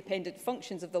for the independent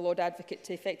functions of the Lord Advocate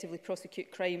to effectively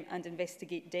prosecute crime and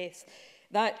investigate deaths.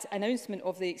 That announcement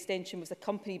of the extension was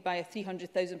accompanied by a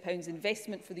 £300,000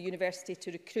 investment for the university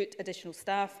to recruit additional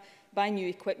staff, buy new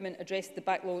equipment, address the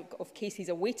backlog of cases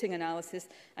awaiting analysis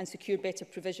and secure better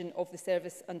provision of the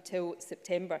service until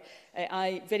September.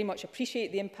 I very much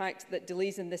appreciate the impact that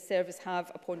delays in this service have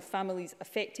upon families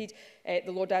affected.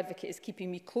 The Lord Advocate is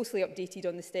keeping me closely updated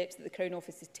on the steps that the Crown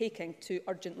Office is taking to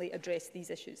urgently address these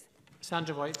issues.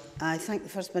 Sandra White. I thank the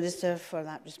First Minister for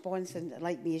that response, and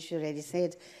like me, as she already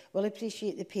said, will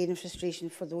appreciate the pain and frustration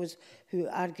for those who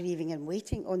are grieving and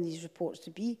waiting on these reports to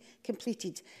be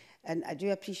completed. And I do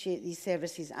appreciate these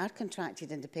services are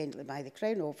contracted independently by the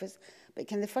Crown Office, but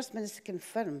can the First Minister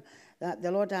confirm that the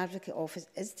Lord Advocate Office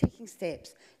is taking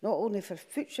steps not only for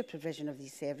future provision of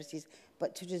these services,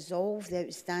 but to resolve the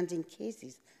outstanding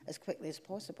cases as quickly as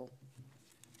possible?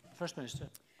 First Minister.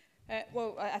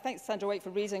 Well, I thank Sandra White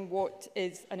for raising what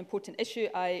is an important issue.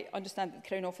 I understand that the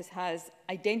Crown Office has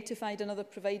identified another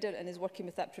provider and is working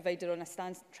with that provider on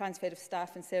a transfer of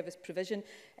staff and service provision.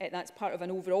 That's part of an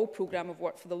overall programme of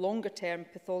work for the longer-term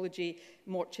pathology,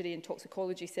 mortuary and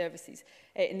toxicology services.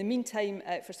 In the meantime,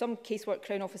 for some casework,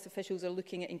 Crown Office officials are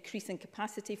looking at increasing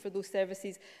capacity for those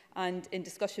services, and in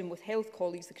discussion with health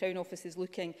colleagues, the Crown Office is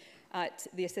looking at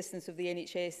the assistance of the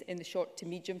NHS in the short to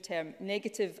medium term.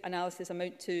 Negative analysis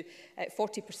amount to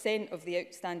 40% of the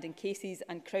outstanding cases,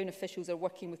 and Crown officials are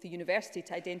working with the university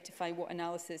to identify what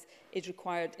analysis is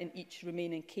required in each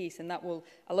remaining case, and that will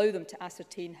allow them to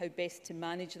ascertain how best to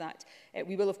manage that.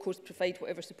 We will, of course, provide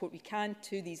whatever support we can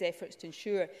to these efforts to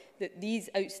ensure that these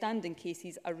outstanding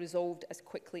cases are resolved as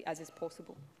quickly as is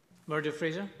possible. Murdo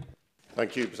Fraser.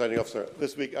 Thank you, Presiding Officer.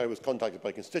 This week I was contacted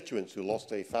by constituents who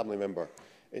lost a family member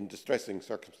in distressing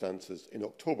circumstances in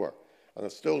October and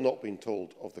have still not been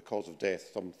told of the cause of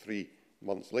death some 3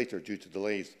 months later due to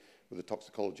delays with the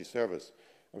toxicology service.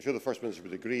 I'm sure the First Minister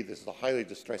would agree this is a highly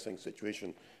distressing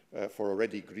situation for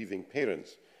already grieving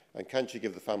parents, and can she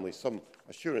give the family some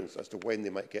assurance as to when they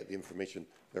might get the information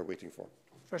they're waiting for?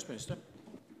 First Minister.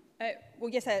 Well,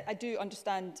 yes, I do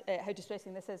understand how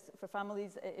distressing this is for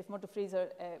families. If Murdo Fraser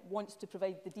wants to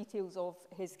provide the details of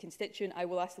his constituent, I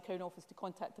will ask the Crown Office to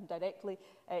contact them directly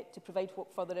to provide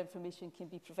what further information can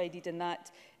be provided in that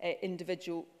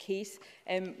individual case.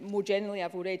 More generally,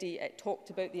 I've already talked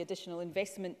about the additional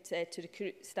investment to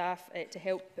recruit staff to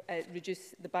help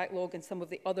reduce the backlog and some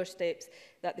of the other steps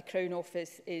that the Crown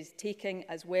Office is taking,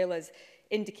 as well as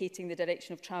indicating the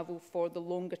direction of travel for the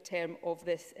longer term of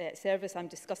this service. I'm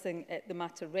discussing the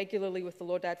matter regularly with the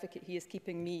Lord Advocate. He is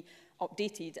keeping me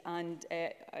updated, and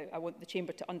I want the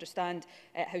Chamber to understand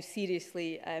how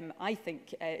seriously I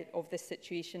think of this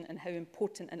situation and how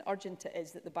important and urgent it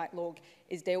is that the backlog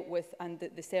is dealt with, and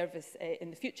that the service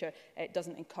in the future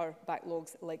doesn't incur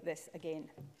backlogs like this again.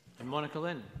 And Monica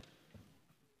Lynn.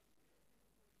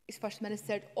 First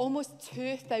Minister, almost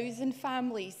 2,000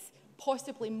 families,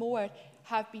 possibly more,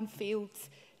 have been failed.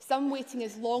 Some waiting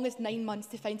as long as 9 months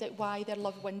to find out why their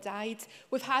loved one died.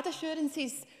 We've had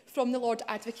assurances from the Lord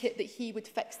Advocate that he would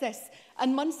fix this.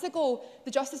 And months ago, the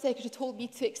Justice Secretary told me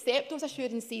to accept those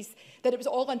assurances, that it was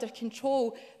all under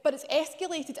control. But it's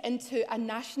escalated into a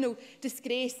national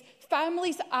disgrace.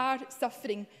 Families are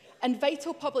suffering, and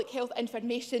vital public health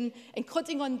information,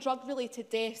 including on drug-related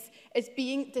deaths, is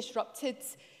being disrupted.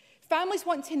 Families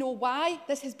want to know why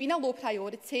this has been a low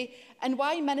priority and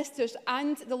why ministers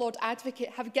and the Lord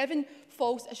Advocate have given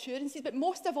false assurances. But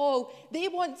most of all, they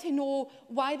want to know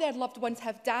why their loved ones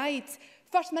have died.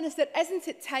 First Minister, isn't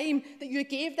it time that you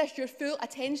gave this your full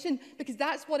attention? Because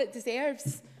that's what it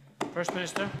deserves. First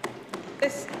Minister.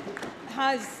 This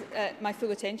has my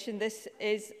full attention. This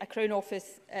is a Crown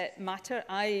Office matter.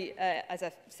 I, as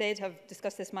I've said, have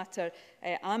discussed this matter.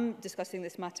 I'm discussing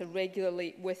this matter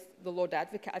regularly with the Lord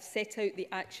Advocate. I've set out the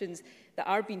actions that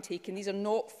are being taken. These are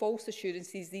not false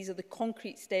assurances. These are the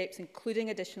concrete steps,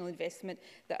 including additional investment,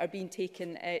 that are being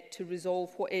taken to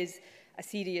resolve what is a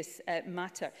serious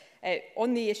matter.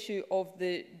 On the issue of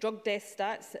the drug death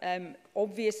stats,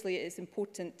 obviously it is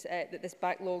important that this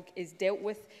backlog is dealt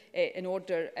with in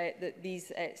order that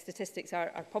these statistics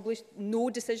are published. No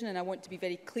decision, and I want to be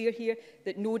very clear here,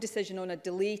 that no decision on a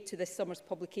delay to this summer's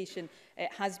publication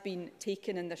has been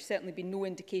taken, and there's certainly been no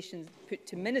indication put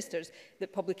to ministers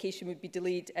that publication would be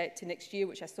delayed to next year,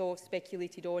 which I saw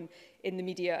speculated on in the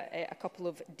media a couple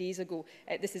of days ago.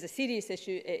 This is a serious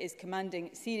issue. It is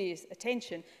commanding serious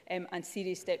attention, and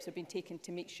serious steps are being taken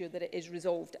to make sure that it is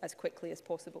resolved as quickly as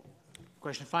possible.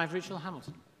 Question 5, Rachel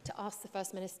Hamilton. To ask the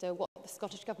First Minister what the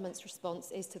Scottish Government's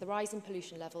response is to the rise in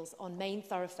pollution levels on main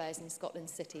thoroughfares in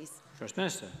Scotland's cities. First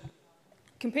Minister.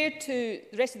 Compared to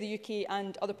the rest of the UK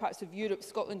and other parts of Europe,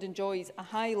 Scotland enjoys a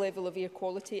high level of air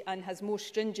quality and has more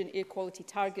stringent air quality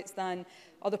targets than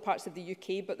other parts of the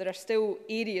UK, but there are still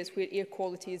areas where air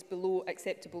quality is below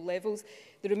acceptable levels.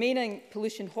 The remaining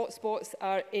pollution hotspots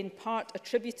are in part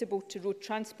attributable to road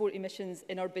transport emissions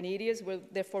in urban areas. We're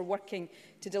therefore working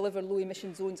to deliver low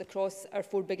emission zones across our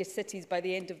 4 biggest cities by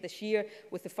the end of this year,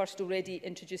 with the first already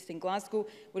introduced in Glasgow.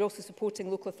 We're also supporting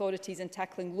local authorities in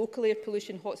tackling local air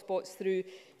pollution hotspots through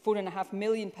 £4.5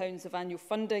 million of annual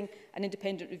funding. An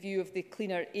independent review of the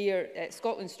Cleaner Air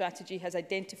Scotland strategy has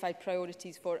identified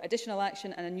priorities for additional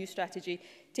action, and a new strategy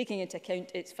taking into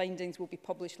account its findings will be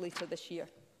published later this year.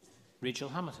 Rachel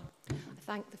Hamilton. I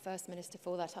thank the First Minister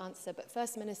for that answer. But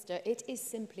First Minister, it is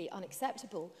simply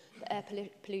unacceptable that air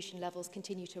pollution levels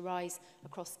continue to rise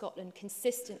across Scotland,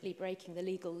 consistently breaking the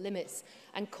legal limits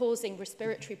and causing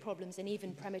respiratory problems and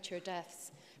even premature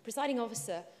deaths. Presiding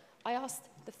Officer, I asked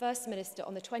the First Minister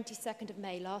on the 22nd of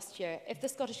May last year if the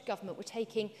Scottish Government were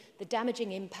taking the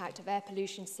damaging impact of air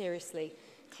pollution seriously.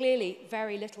 Clearly,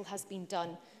 very little has been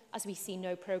done, as we see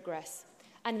no progress.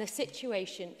 And the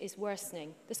situation is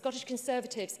worsening. The Scottish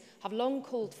Conservatives have long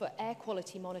called for air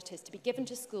quality monitors to be given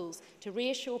to schools to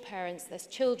reassure parents that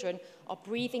children are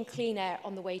breathing clean air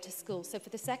on the way to school. So for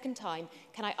the second time,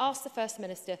 can I ask the First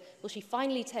Minister, will she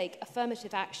finally take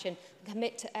affirmative action and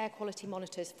commit to air quality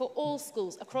monitors for all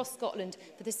schools across Scotland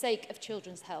for the sake of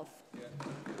children's health?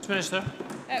 Minister.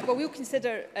 Well, we'll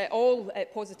consider all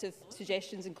positive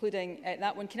suggestions, including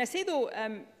that one. Can I say, though,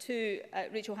 to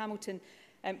Rachel Hamilton,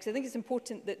 because I think it's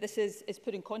important that this is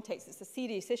put in context. It's a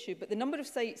serious issue, but the number of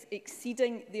sites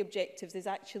exceeding the objectives is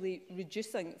actually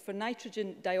reducing. For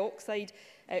nitrogen dioxide,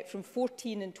 from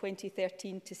 14 in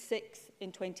 2013 to 6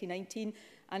 in 2019,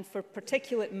 and for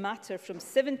particulate matter from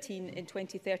 17 in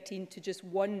 2013 to just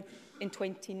 1 in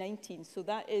 2019. So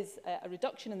that is a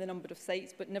reduction in the number of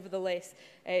sites, but nevertheless,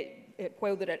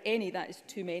 while there are any, that is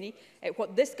too many.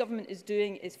 What this government is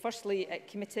doing is firstly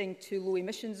committing to low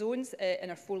emission zones in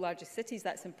our 4 largest cities.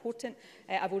 That's important.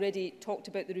 I've already talked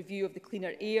about the review of the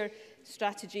Cleaner Air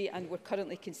strategy, and we're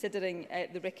currently considering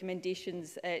the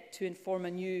recommendations to inform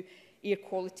a new air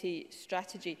quality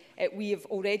strategy. We have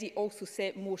already also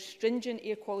set more stringent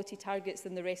air quality targets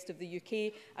than the rest of the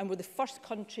UK, and we're the first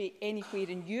country anywhere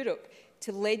in Europe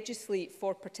to legislate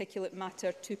for particulate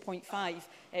matter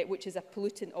 2.5, which is a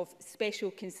pollutant of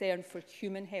special concern for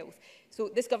human health.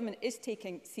 So this government is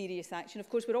taking serious action. Of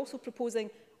course, we're also proposing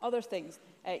other things,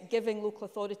 giving local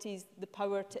authorities the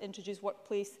power to introduce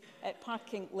workplace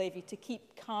parking levy, to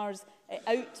keep cars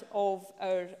out of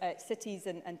our cities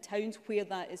and towns where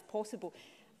that is possible.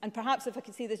 And perhaps, if I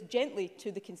could say this gently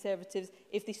to the Conservatives,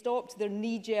 if they stopped their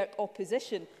knee-jerk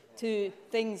opposition to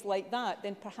things like that,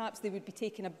 then perhaps they would be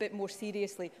taken a bit more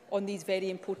seriously on these very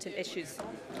important issues.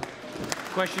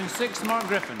 Question 6, Mark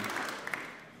Griffin.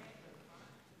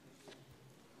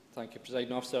 Thank you,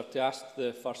 Presiding Officer. To ask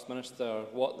the First Minister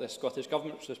what the Scottish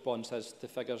Government's response is to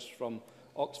figures from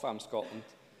Oxfam Scotland,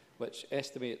 which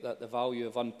estimate that the value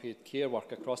of unpaid care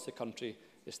work across the country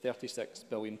is £36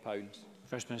 billion.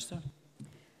 First Minister.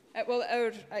 Well,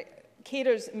 our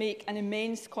carers make an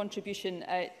immense contribution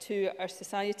to our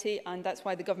society, and that's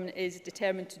why the Government is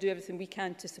determined to do everything we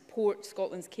can to support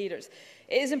Scotland's carers.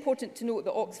 It is important to note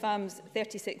that Oxfam's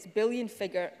 £36 billion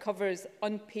figure covers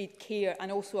unpaid care and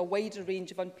also a wider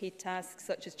range of unpaid tasks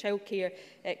such as childcare,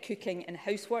 cooking and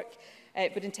housework.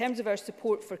 But in terms of our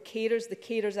support for carers, the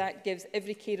Carers Act gives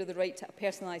every carer the right to a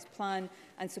personalised plan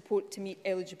and support to meet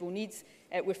eligible needs.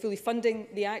 We're fully funding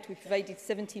the Act. We provided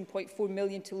 £17.4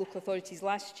 million to local authorities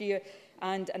last year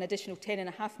and an additional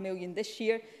 £10.5 million this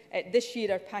year. This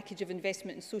year, our package of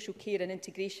investment in social care and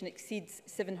integration exceeds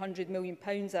 £700 million,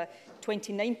 a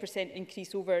 29%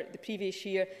 increase over the previous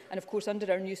year. And of course,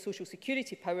 under our new social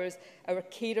security powers, our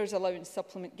carers allowance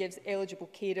supplement gives eligible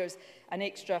carers an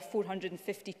extra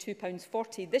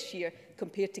 £452.40 this year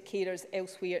compared to carers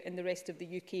elsewhere in the rest of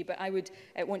the UK. But I would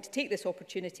want to take this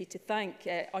opportunity to thank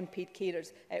unpaid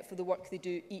carers for the work they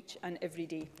do each and every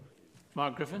day.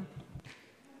 Mark Griffin.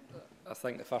 I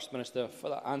thank the First Minister for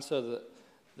that answer.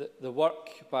 The work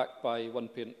backed by One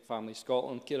Parent Family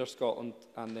Scotland, Carer Scotland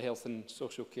and the Health and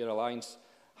Social Care Alliance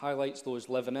highlights those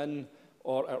living in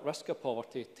or at risk of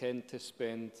poverty tend to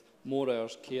spend more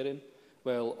hours caring,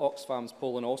 while Oxfam's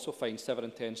polling also finds 7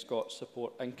 in 10 Scots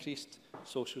support increased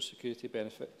social security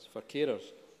benefits for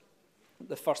carers.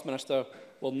 The First Minister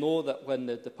will know that when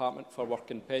the Department for Work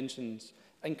and Pensions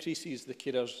increases the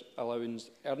carers' allowance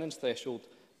earnings threshold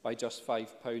by just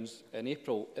 £5 in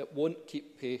April, it won't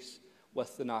keep pace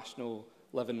with the national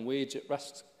living wage. It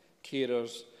risks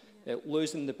carers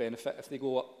losing the benefit if they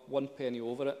go up 1 penny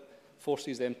over it.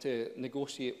 forces them to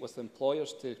negotiate with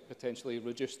employers to potentially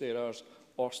reduce their hours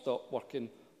or stop working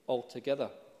altogether.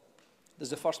 Does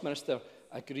the First Minister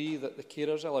agree that the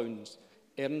carers allowance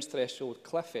earnings threshold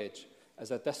cliff edge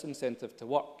is a disincentive to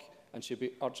work and should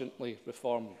be urgently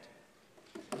reformed?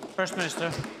 First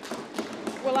Minister.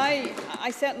 Well, I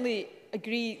certainly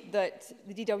agree that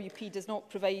the DWP does not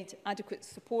provide adequate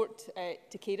support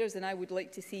to carers, and I would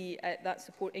like to see that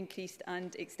support increased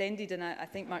and extended, and I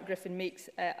think Mark Griffin makes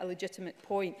a legitimate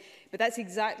point. But that's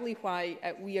exactly why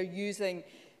we are using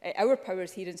our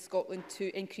powers here in Scotland to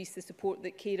increase the support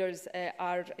that carers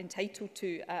are entitled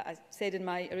to. As said in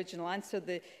my original answer,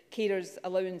 the carers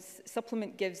allowance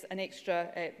supplement gives an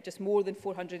extra just more than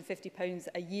 £450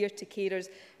 a year to carers.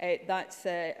 That's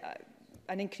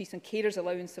an increase in carers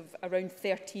allowance of around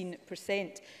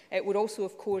 13%. We're also,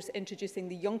 of course, introducing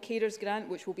the Young Carers Grant,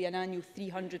 which will be an annual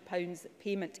 £300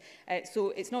 payment.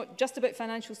 So it's not just about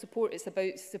financial support, it's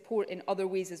about support in other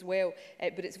ways as well.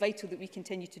 But it's vital that we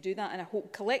continue to do that, and I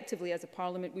hope collectively as a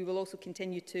Parliament we will also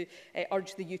continue to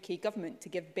urge the UK Government to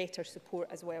give better support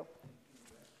as well.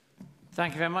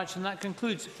 Thank you very much, and that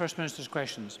concludes First Minister's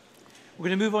questions. We're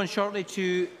going to move on shortly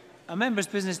to a members'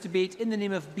 business debate in the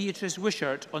name of Beatrice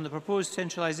Wishart on the proposed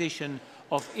centralisation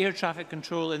of air traffic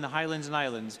control in the Highlands and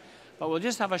Islands. But we'll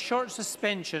just have a short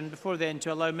suspension before then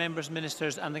to allow members,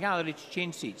 ministers and the gallery to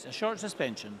change seats. A short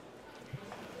suspension.